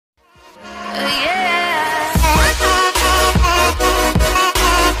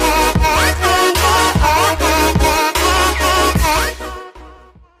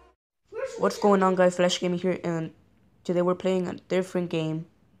going on, guys? Flash Gaming here, and today we're playing a different game,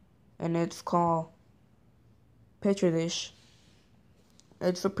 and it's called Petridish.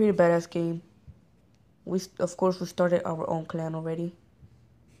 It's a pretty badass game. Of course, we started our own clan already,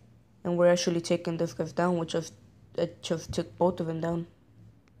 and we're actually taking this guys down. It just took both of them down.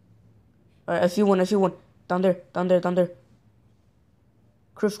 Alright, I see one. Down there.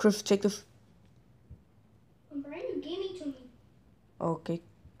 Chris, take this. Brian, you gave me to me. Okay.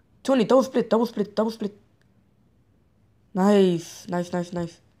 Tony, double split. Nice.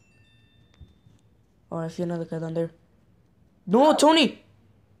 Oh, I see another guy down there. No, Tony!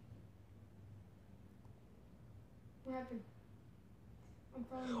 What happened?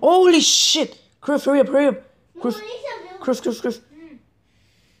 Holy shit! Chris, hurry up. No, Chris, I need some milk.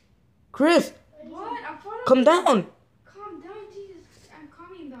 Chris! What? I'm following Come you. down! Calm down, Jesus. I'm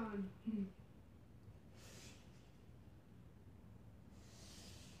calming down.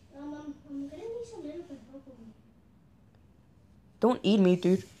 I'm gonna need some milk and help with me. Don't eat me,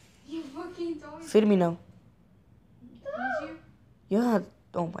 dude. You fucking told me. Feed me now. Did you? Yeah,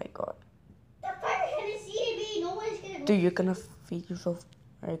 oh my god. The fire is eating me. No one's gonna. Dude, you're gonna feed yourself.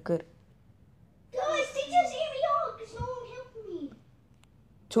 Alright, good. Guys, they just ate me out because no one helped me.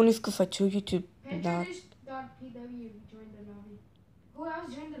 Tony's because I told you to not. Petridish.pw joined the lobby. Who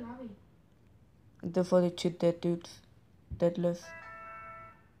else joined the lobby? The other two dead dudes. Deadless.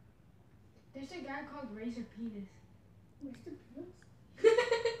 There's a guy called Razor Penis. Where's the pills?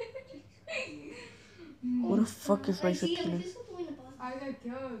 What the fuck is Razor Penis? This one's going to bottom. I got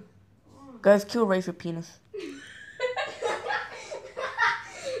killed. Oh. Guys, kill Razor Penis.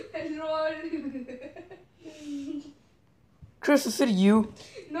 Chris, is it you?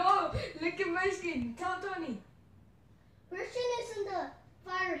 No, look at my screen. Tell Tony. Christian is in the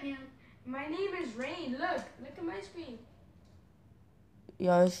fire hand. My name is Rain. Look at my screen.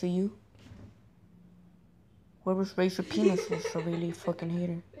 Yeah, I see you. Whoever's Razor Penis was a really fucking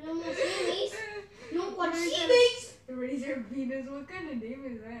hater. No, what she makes. Razor Penis. What kind of name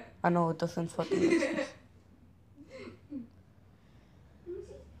is that? I know it doesn't fucking make sense.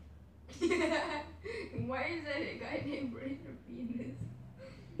 Why is that a guy named Razor Penis?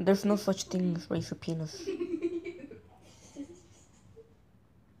 There's no such thing as Razor Penis.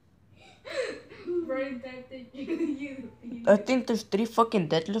 Brian typed it. You penis. I think there's 3 fucking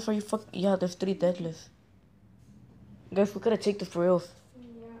deadlifts. Are you Yeah, there's 3 deadlifts. Guys, we gotta take this for reals.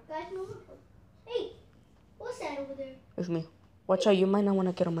 Yeah. Guys, no. Hey, what's that over there? It's me. Watch out, you might not want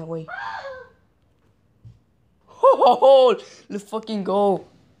to get on my way. Oh, let's fucking go.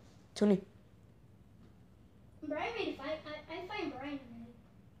 Tony. Brian made a fight. I find Brian already.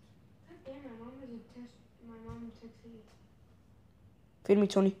 God damn, my mom texted me. Feed me,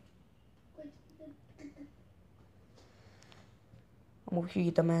 Tony. I'm over here,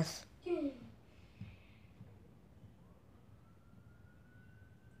 you dumbass.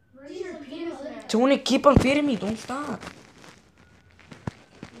 Where's your penis at? Tony, keep on feeding me. Don't stop.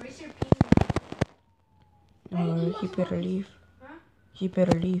 Where's your penis? He better leave. Huh? He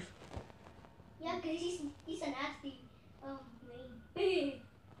better leave. Yeah, because he's a nasty name.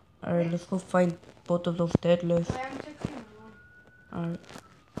 Alright, let's go find both of those deadlifts. Wait, I'm texting my mom. Alright.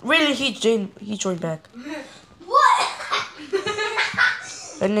 Really? He joined back. What?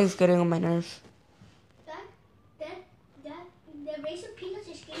 That nigga's getting on my nerves. The Razor Penis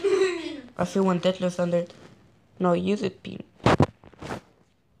is getting peanut. I feel one deadlift under. No, use it, Pete.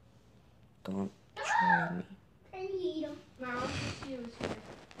 Don't try me. Can you eat him? My mom said she was here.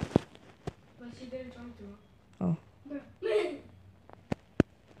 But she didn't talk to him. Oh.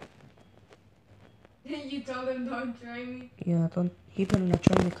 You told him don't try me. Yeah, don't. He better not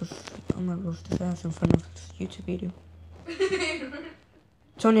try me because I'm gonna roast his ass in front of this YouTube video.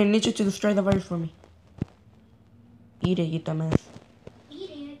 Tony, I need you to destroy the virus for me. Eat it, you dumbass. Eat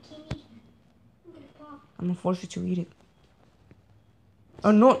it, I can't eat it. I'm gonna pop. I'm gonna force you to eat it.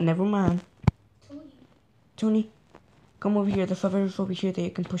 Oh no, never mind. Told you. Tony, come over here. There's a virus over here that you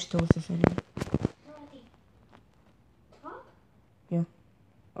can push towards this enemy. Where are they? Top? Yeah.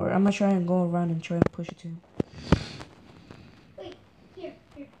 Or I'm gonna try and go around and try and push it to him. Wait, here.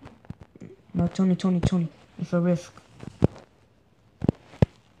 No, Tony. It's a risk.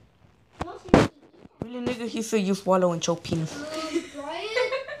 No, seriously, eat Really, nigga, he said you swallow and choke penis. that. Brian?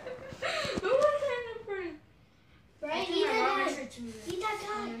 Who was that number? Brian, I eat think my mom that. answered to me. Eat that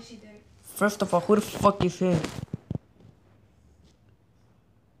guy. No, she didn't. First of all, who the fuck is him?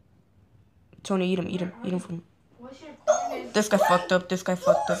 Tony, eat him for me. What's your coordinates? This guy fucked up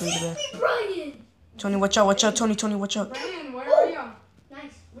really bad. Brian! Tony, watch out, Tony, watch out. Brian, where are you?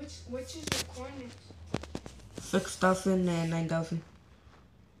 Nice. Which is your coordinates? 6,000 and 9,000.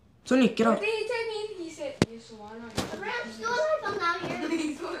 Tony, get What out. did he take me? He said, yes, so why not? Bro, I'm still alive. I'm out here. Hey,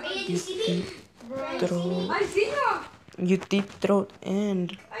 did you see me? Bro, Bro, you see me? I see ya. You deep throat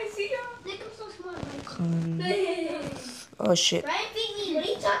and I see ya. Look, I'm so smart, right? oh shit. Brian beat me. What are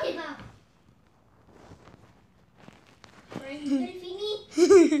you talking about? Brian, you gonna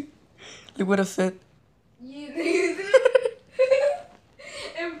feed me? Look what I said. You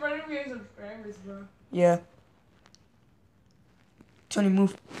in front of your subscribers, bro. Yeah. Tony,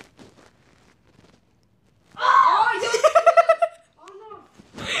 move. Oh, yo. Oh,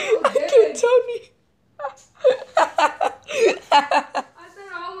 no. I killed Tony. I said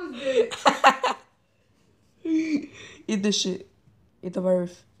I was dead. Eat this shit. Eat the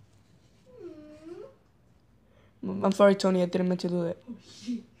virus. Hmm. I'm sorry, Tony. I didn't mean to do that. Oh,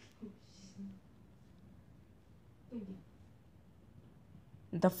 shit.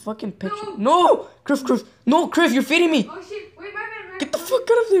 The fucking picture. No. No! Chris. No, Chris, you're feeding me. Oh, shit. Wait, my bad. Get the fuck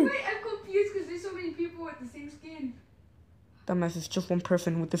out of there. Wait, I'm confused because there's so many people with the same skin. Dumbass, it's just one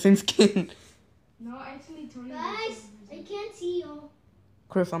person with the same skin. No, actually, Tony. Guys, I can't see y'all.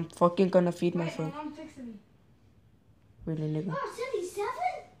 Chris, I'm fucking gonna feed Wait, my myself. mom texted me. Really, nigga. Oh, 77?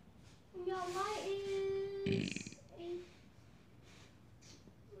 And y'all, why is...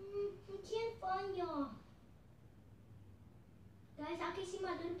 I can't find y'all. Guys, I can see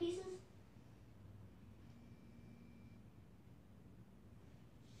my little pieces.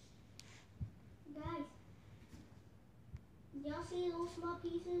 Guys, y'all see those small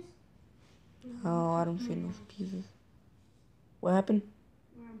pieces? Oh, I don't see no pieces. What happened?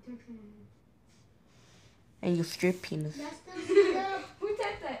 Wait, I'm texting my mom. And you strip penis. That's still see up. Who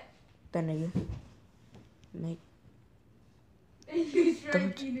typed that? That nigga. Make You don't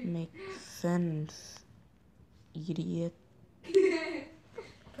striking it. make sense. Idiot. I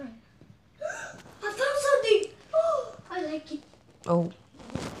found something. Oh, I like it. Oh,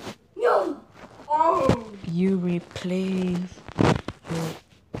 No. Oh. you replace your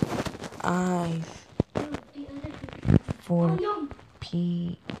eyes The other for Oh, no.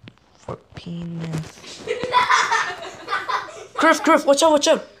 for penis. Chris, watch out. What the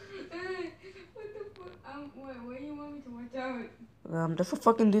fuck? What do you want me to watch out? There's a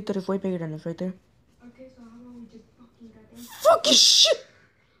fucking dude that is way bigger than us right there. Okay, so how about we just fucking goddamn. Fucking shit!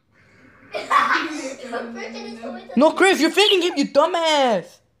 The person is always No, Chris, you're feeding him, you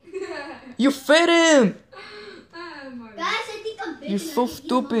dumbass! You fed him! My Guys, I think I'm big. You're and I so can eat 'em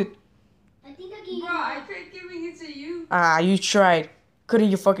stupid. all. I think I can eat Bro, 'em all. I tried giving it to you. Ah, you tried. Couldn't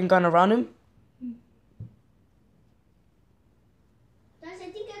you fucking gone around him? Guys, I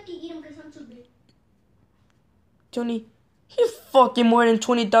think I can eat them because I'm too big. Tony, he's fucking more than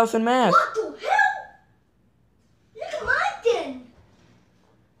 20,000 mass. What the hell? Look at mine then.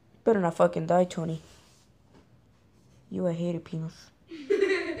 Better not fucking die, Tony. You a hater penis. The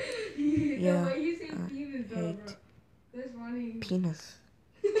way you say I penis, though, hate bro. That's funny. penis.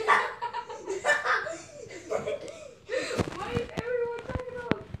 Why is everyone talking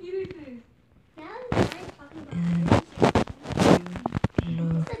about penises? Now I'm talking about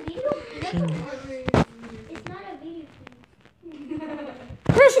Love It's a video. penis. It's not a video.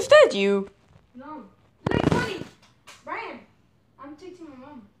 Chris, is that you? No. Look, funny. Brian, I'm texting my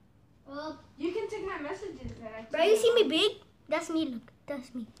mom. You can take my messages that I Bro, you see me big? That's me, look.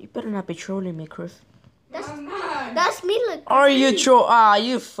 That's me. You better not be trolling me, Chris. That's I'm not. that's me, look. Are That's you me. troll? Ah,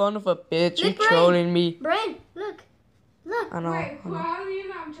 you son of a bitch. You Look, Brian. trolling me. Brian, look. Look. I know. Wait, how do you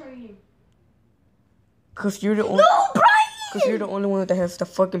know I'm trolling you? Cause you're the only. No, Brian! Cause you're the only one that has the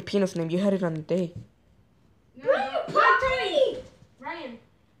fucking penis name. You had it on the day. No, Brian, no, you're Tony. Tony! Ryan,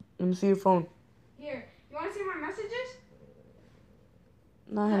 Let me see your phone. here. You want to see my messages?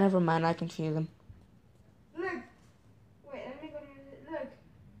 Nah, never mind. I can see them. Look. Wait, let me go to my... Look.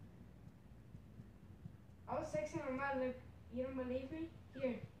 I was texting my mom. Look, you don't believe me?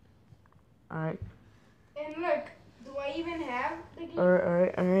 Here. Alright. And look, do I even have the game?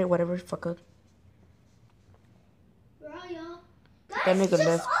 Alright. Whatever. Fuck up. Where are y'all? That Guys, nigga it's just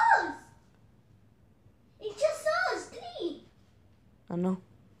left. us! It's just us, three! I know.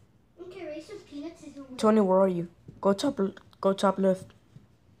 Okay, race of peanuts is over. Tony, where are you? Go top left.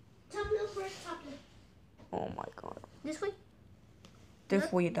 Top left first, top left. Oh my god. This way?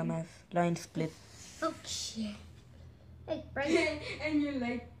 This way, dumbass. Line split. Oh, shit. Hey, Brian. And you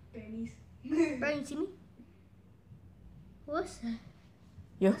like pennies. Brian, see me? What's that?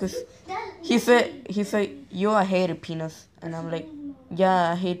 Yeah, cause he said you a hater penis, and I'm like,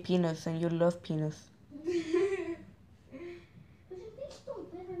 yeah, I hate penis, and you love penis. Please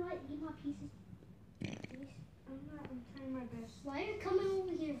don't better not eat my pieces. Please. I'm trying my best. Why are you coming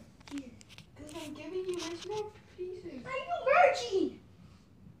over here? Here. Because I'm giving you my small pieces. Are you virgin?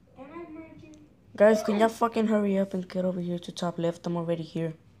 And Guys, can y'all fucking hurry up and get over here to top left? I'm already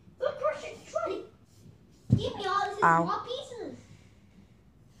here. Look, Christian, try. Give me all these Ow. small pieces.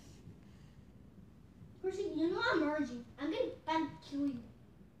 Christian, you know I'm merging. I'm gonna kill you.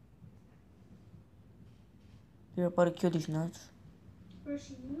 You're about to kill these nuts.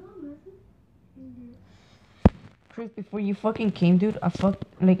 Christian, you know I'm merging. Chris, before you fucking came, dude, I fucked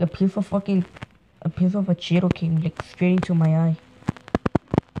like a piece of a Cheeto came like straight into my eye.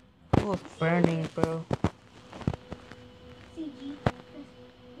 It was burning, bro. CG.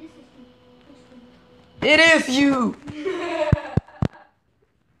 This is Christian. It is you!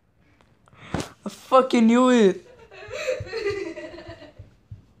 I fucking knew it.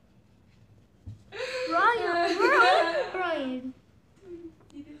 Brian, where are you, Brian?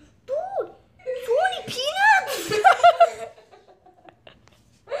 Dude, 20 peanuts!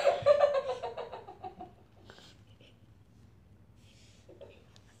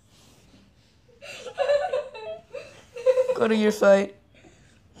 Go to your side.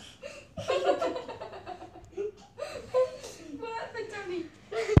 What happened, Tony?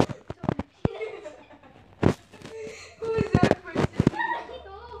 Who is that person?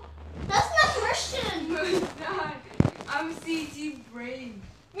 That's not Christian. No, it's not. I'm CG Brave.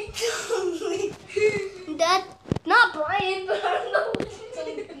 That's not Brian, but I don't know what you're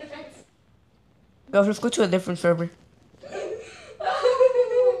talking about. Guys, let's go to a different server.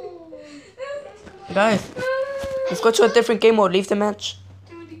 Guys, let's go to a different game mode. Leave the match.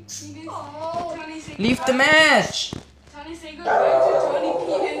 Tony, Oh. Tony, say Leave the goodbye. match! Tony, say goodbye to Tony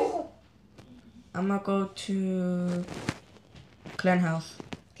Peters. I'm gonna go to Clan House.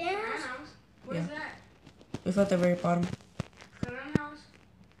 Clan House? Where's that? It's at the very bottom. Clan House?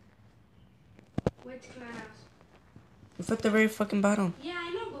 Which Clan House? It's at the very fucking bottom. Yeah,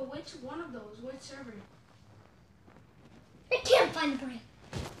 I know, but which one of those? Which server? I can't find Brian.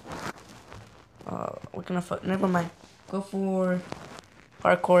 We're gonna never mind. Go for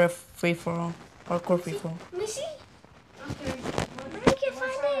hardcore free for all. Hardcore free for all. Let me see. Okay. I can't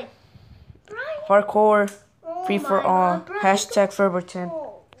find it. Brian. Hardcore Oh free for my all. God, Brian. Hashtag server 10.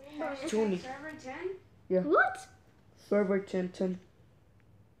 Oh, Brian. Tony. Server 10? Yeah. What? Server 10.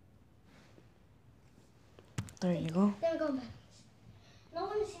 There you go. There we go, man. No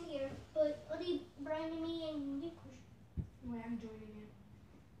one is in here, but only Brian and me and you. Wait, I'm joining it.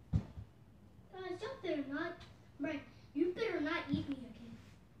 Guys, you better not. Brian, you better not eat me again.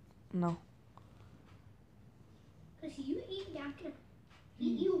 No. Because you eat me, I'm gonna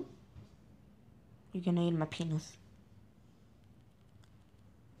eat you. You're gonna eat my penis.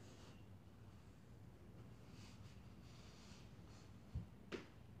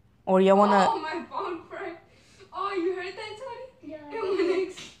 Or you wanna... Oh, my phone friend. Oh, you heard that, Tony? Yeah. It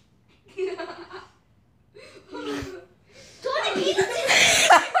Tony, peanuts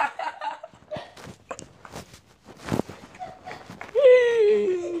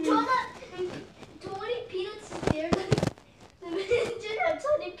Tony peanuts is there. The manager had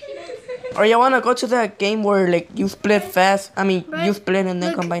Tony peanuts. Or you wanna go to that game where like you split fast? I mean, you split and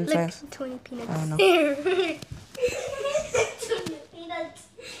then combine fast. Tony peanuts. I don't know. Tony peanuts.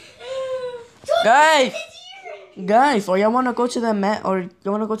 Guys! Guys, or you wanna go to that or you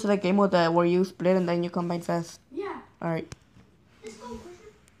wanna go to that game mode where you split and then you combine fast? Yeah. Alright. Let's go, Christian.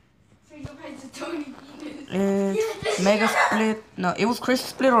 Say goodbye to Tony Peters. Mega split. No, it was Chris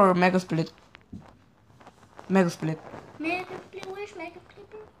split or Mega split? Mega split. Mega split, where's Mega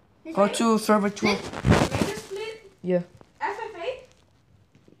split? Go to server 12. Mega Split? Yeah. FFA?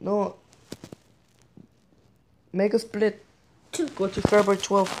 No. Mega split. Go to server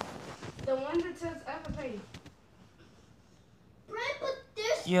 12. The one that says FFA. Brian, but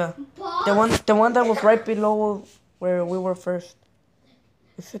there's Yeah. balls. The one that was right below where we were first.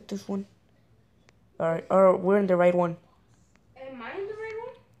 Is it this one? Alright, or we're in the right one. Am I in the right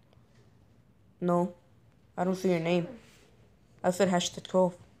one? No. I don't see your name. I said hashtag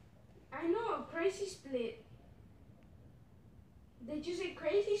 12. I know, Crazy Split. Did you say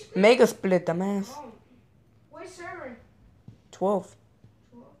Crazy Split? Mega split, dumbass. Oh. What server? 12.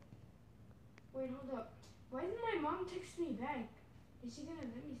 12. Wait, hold up. Why did my mom text me back? Is she gonna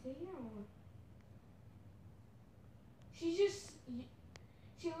let me stay here or what?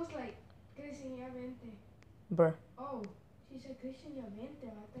 She was like, Christian, ya vente. Bruh. Oh, she said Christian, ya vente.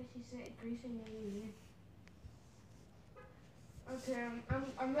 I thought she said Christian, ya vente. Okay,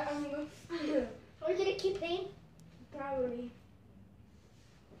 I'm Are you gonna keep playing? probably.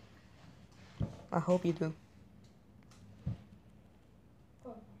 I hope you do.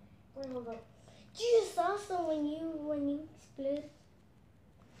 Oh, wait, hold up. You just saw some when you split.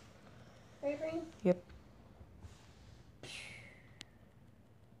 Right, Brian?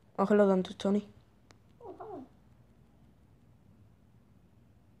 Oh, hello, Tony.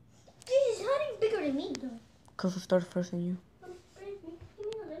 than me, though. Because I started first than you. Brian, give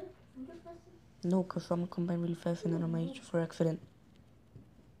me a little. I'm just faster. No, because I'm going to combine really fast and then I might hit you for accident.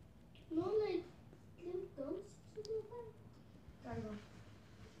 No, like, little ghosts. Gotta go.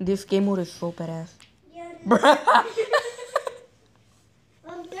 This game mode is so badass. Yeah, it is. Bruh.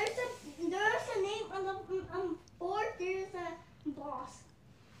 There's a name on the board. There's a boss.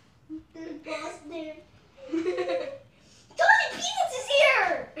 There's a boss there. Tony Peanuts is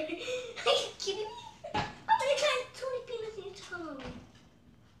here! Are you kidding me? How many times Tony Peanuts need to come on me?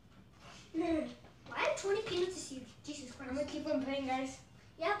 Why Tony Peanuts is here? Jesus Christ. I'm gonna keep on playing, guys.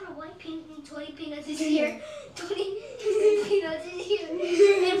 Yeah, but why Tony Peanuts is here? Tony Peanuts is here.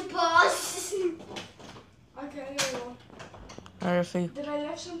 And boss. Okay, I gotta go. Alright, see you. Did I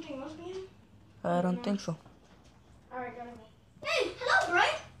left something else behind? I don't think so. Alright, gotta go. Hey, hello,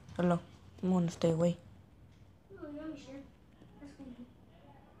 Brian. Hello. I'm going to stay away. Oh, you want me sure? That's cool.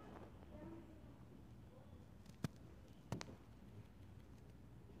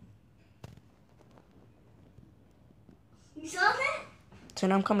 You saw that? So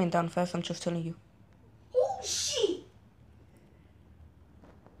now I'm coming down fast, I'm just telling you. Oh, shit.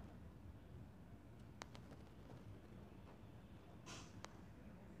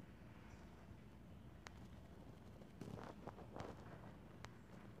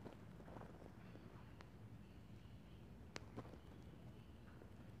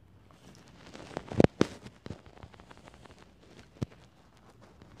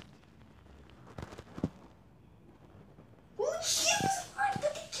 Oh, shit, this is fine.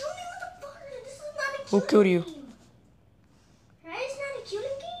 But they killed me with a fire. This is not a Who killing killed you? game. Right? It's not a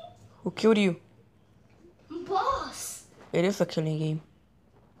killing game. Who killed you? Boss. It is a killing game.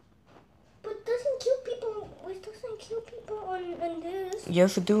 But doesn't kill people. It doesn't kill people on this.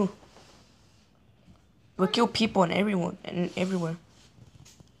 Yes, it do. We kill people and everyone and everywhere.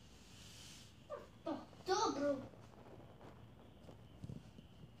 Oh, duh, bro.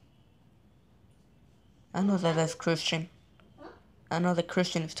 I know that that's Christian. Huh? I know that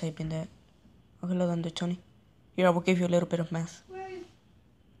Christian is typing that. Okay, hold on there, Tony. Here, I will give you a little bit of math. Where are you?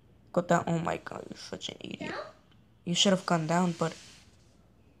 Go down. Oh my god, you're such an idiot. Down? You should have gone down, but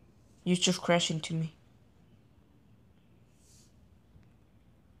you just crashed into me.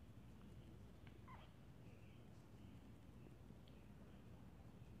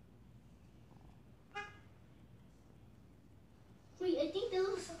 Wait, I think that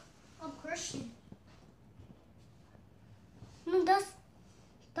was a Christian. No, that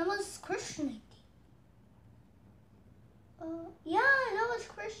was Christian, I think. Yeah, that was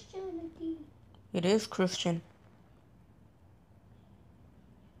Christian, I think. It is Christian.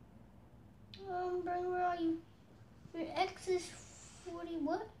 Brian, where are you? Your X is 40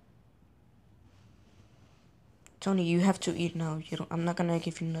 what? Tony, you have to eat now. You don't, I'm not gonna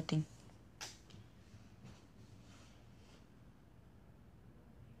give you nothing.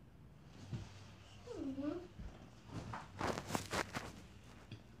 Mm-hmm.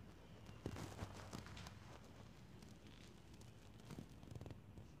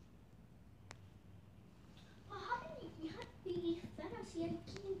 Well, how did you have to be fast? You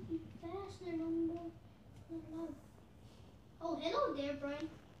can't be faster no more. Oh, hello there, Brian.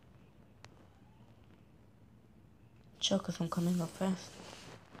 Chill, cause I'm coming up fast.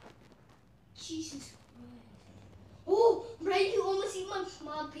 Jesus Christ. Oh, Brian, you almost eat my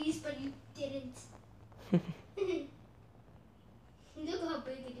small piece, but you didn't. Look how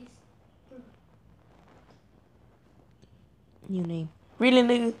big it is. New name. Really,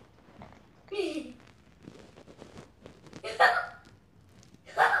 nigga?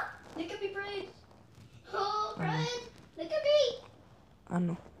 Look at me, Brian. Oh, Brian, look at me. I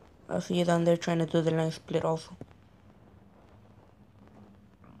know. I'll see you down there trying to do the line split also.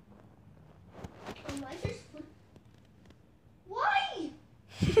 Why is there food? Why?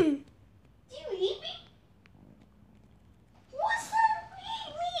 Do you eat me? What's that?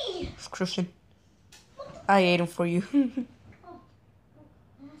 Eat me? It's Christian. I ate him for you. Oh,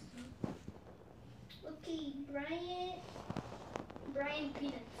 okay, Brian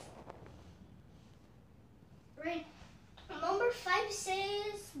Peanuts. Right. Number 5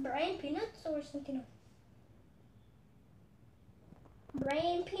 says Brian Peanuts or something else.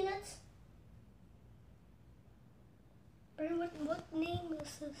 Brian Peanuts. Brian, what name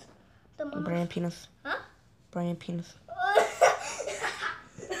is this? The mama. Brian Penis. Huh? Brian Penis.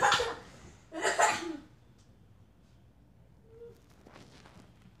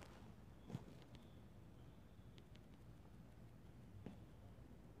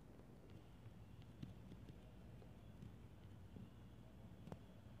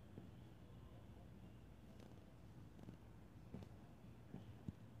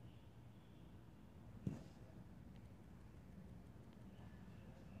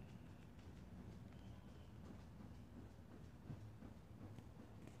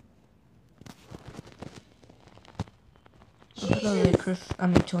 Hello there, Chris. I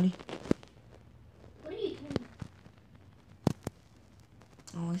mean, Tony. What are you doing?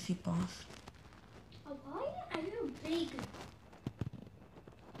 Oh, I see, boss. Oh, why are you big?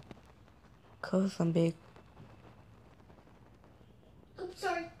 Cause I'm big. Oops,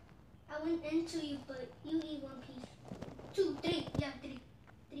 sorry. I went into you, but you eat one piece. 2, 3. Yeah, 3.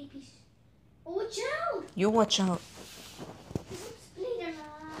 3 pieces. Oh, watch out! You watch out. Splinter.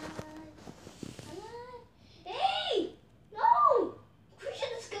 Hey! No! Christian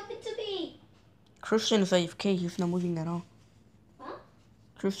is coming to me. Christian is AFK. He's not moving at all. Huh?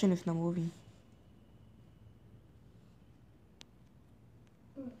 Christian is not moving.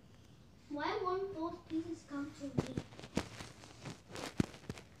 Why won't those pieces come to me?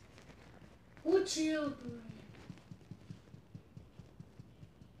 Watch out, Brian.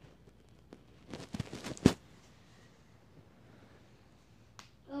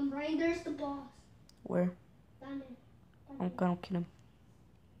 Brian, there's the boss. Where? Down there. I'm gonna kill him.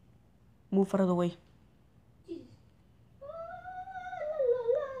 Move out of the way. Jesus.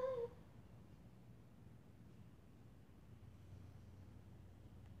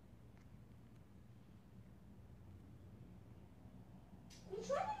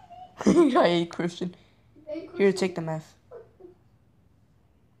 I hate Christian. Hey, Here, Christian. take the meth.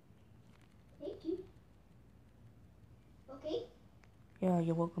 Thank you. Okay. Yeah,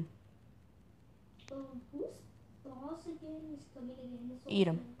 you're welcome. Whose boss again is coming again? Eat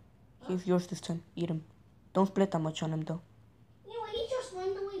him. He's yours this time. Eat him. Don't split that much on him, though. You know what? He just ran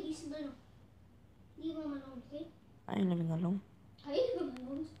away. He's little. Leave him alone, okay? I ain't living alone. I leave him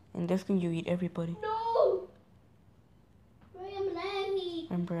alone. In this game, you eat everybody. No! Brian, I'm lagging.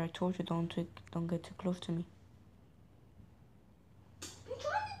 Remember, I told you don't get too close to me. I'm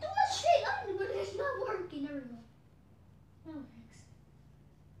trying to do a straight line, but it's not working. There we go. Now it works.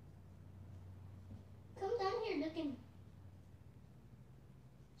 Come down here, look at me.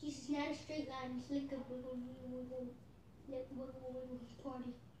 Jesus, not a straight line. It's like a wiggle,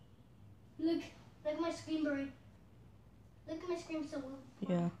 party. Look at my screen, Brian. Look at my screen so well.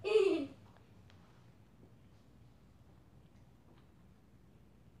 Yeah.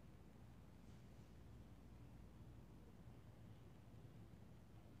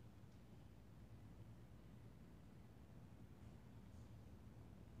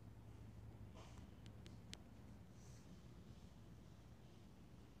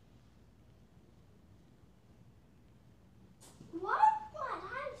 Why my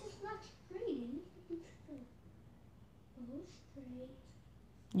eyes is not straight? Oh, straight.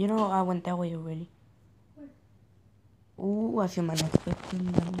 You know, I went that way already. Where? Ooh, I feel my neck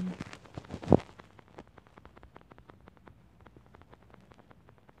whipping.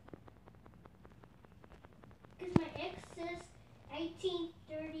 Because my ex says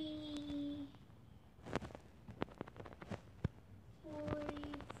 1830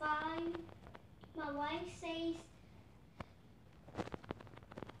 45. My wife says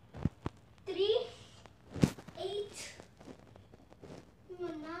 3 8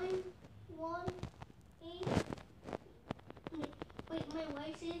 9 1 8. Wait, my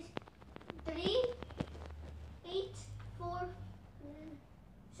wife says 3 8 4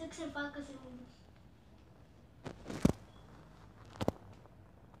 6 and 5 because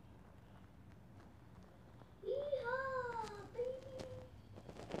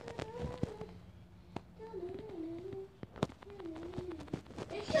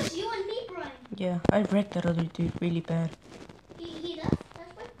it's just you and me, Brian. Yeah, I wrecked that other dude really bad. He left,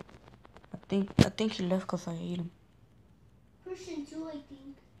 that's why. I think he left because I ate him. Christian too, I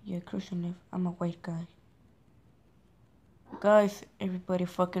think. Yeah, Christian left. I'm a white guy. Guys, everybody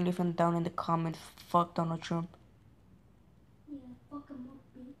fucking leaving down in the comments. Fuck Donald Trump. Yeah, fuck him up,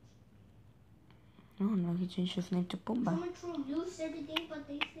 bitch. No, he changed his name to Pumba. Donald Trump lose everything, but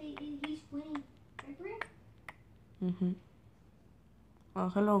they say he's winning. Right, Brian? Mm-hmm. Oh,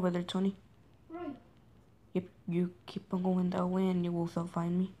 hello over there, Tony. Right. Yep, you keep on going that way and you will still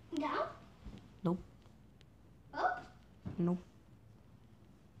find me. Down? Nope. Up? Nope.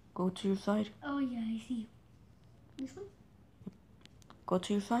 Go to your side. Oh, yeah, I see you. This one? Go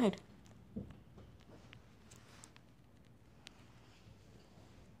to your side.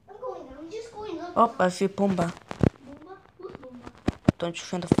 I'm going down. I'm just going up. Oh, I see Pumba. Bomba? Who's Bomba? Don't you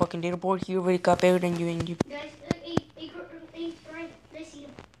find the fucking leaderboard? He already got bigger than you and you. Guys, hey, Brian, let's see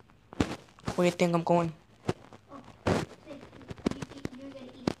him. Where do you think I'm going? Oh, hey, you're gonna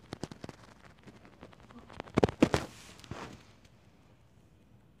eat.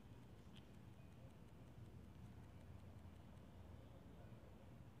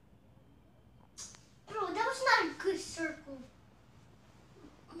 Bro, that was not a good circle.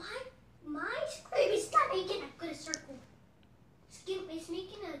 My screen is not making a good circle.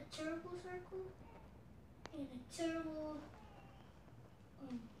 circle and a turtle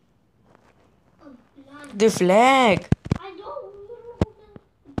line. The flag. I don't.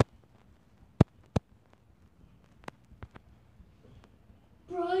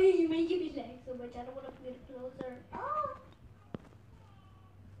 Bro, you're making me lag so much. I don't want to get closer. Oh.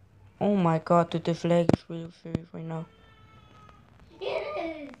 Oh my god, dude, the flag is really serious right now. It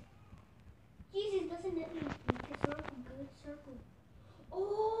is. Jesus, doesn't it make a circle? Good circle.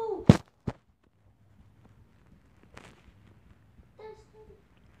 Oh.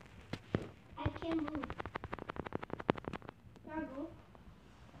 I can't move. There I go.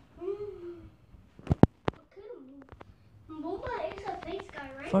 I couldn't move. Bomba is a face guy,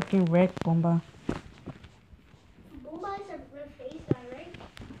 right? Fucking wreck, Bomba. Bomba is a face guy, right?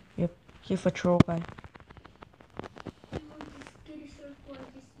 Yep, he's a troll guy. This good circle I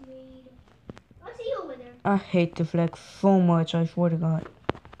just made. I see you over there. I hate the flag so much, I swear to god.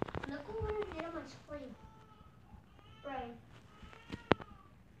 Look what I did on my screen. Right.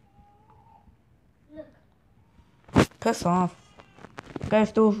 Look. Piss off.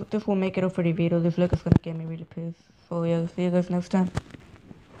 Guys, this will make it up for the video. This flag is gonna get me really pissed. So yeah, see you guys next time.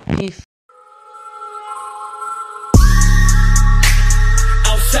 Peace.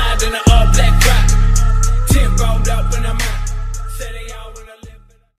 Outside in the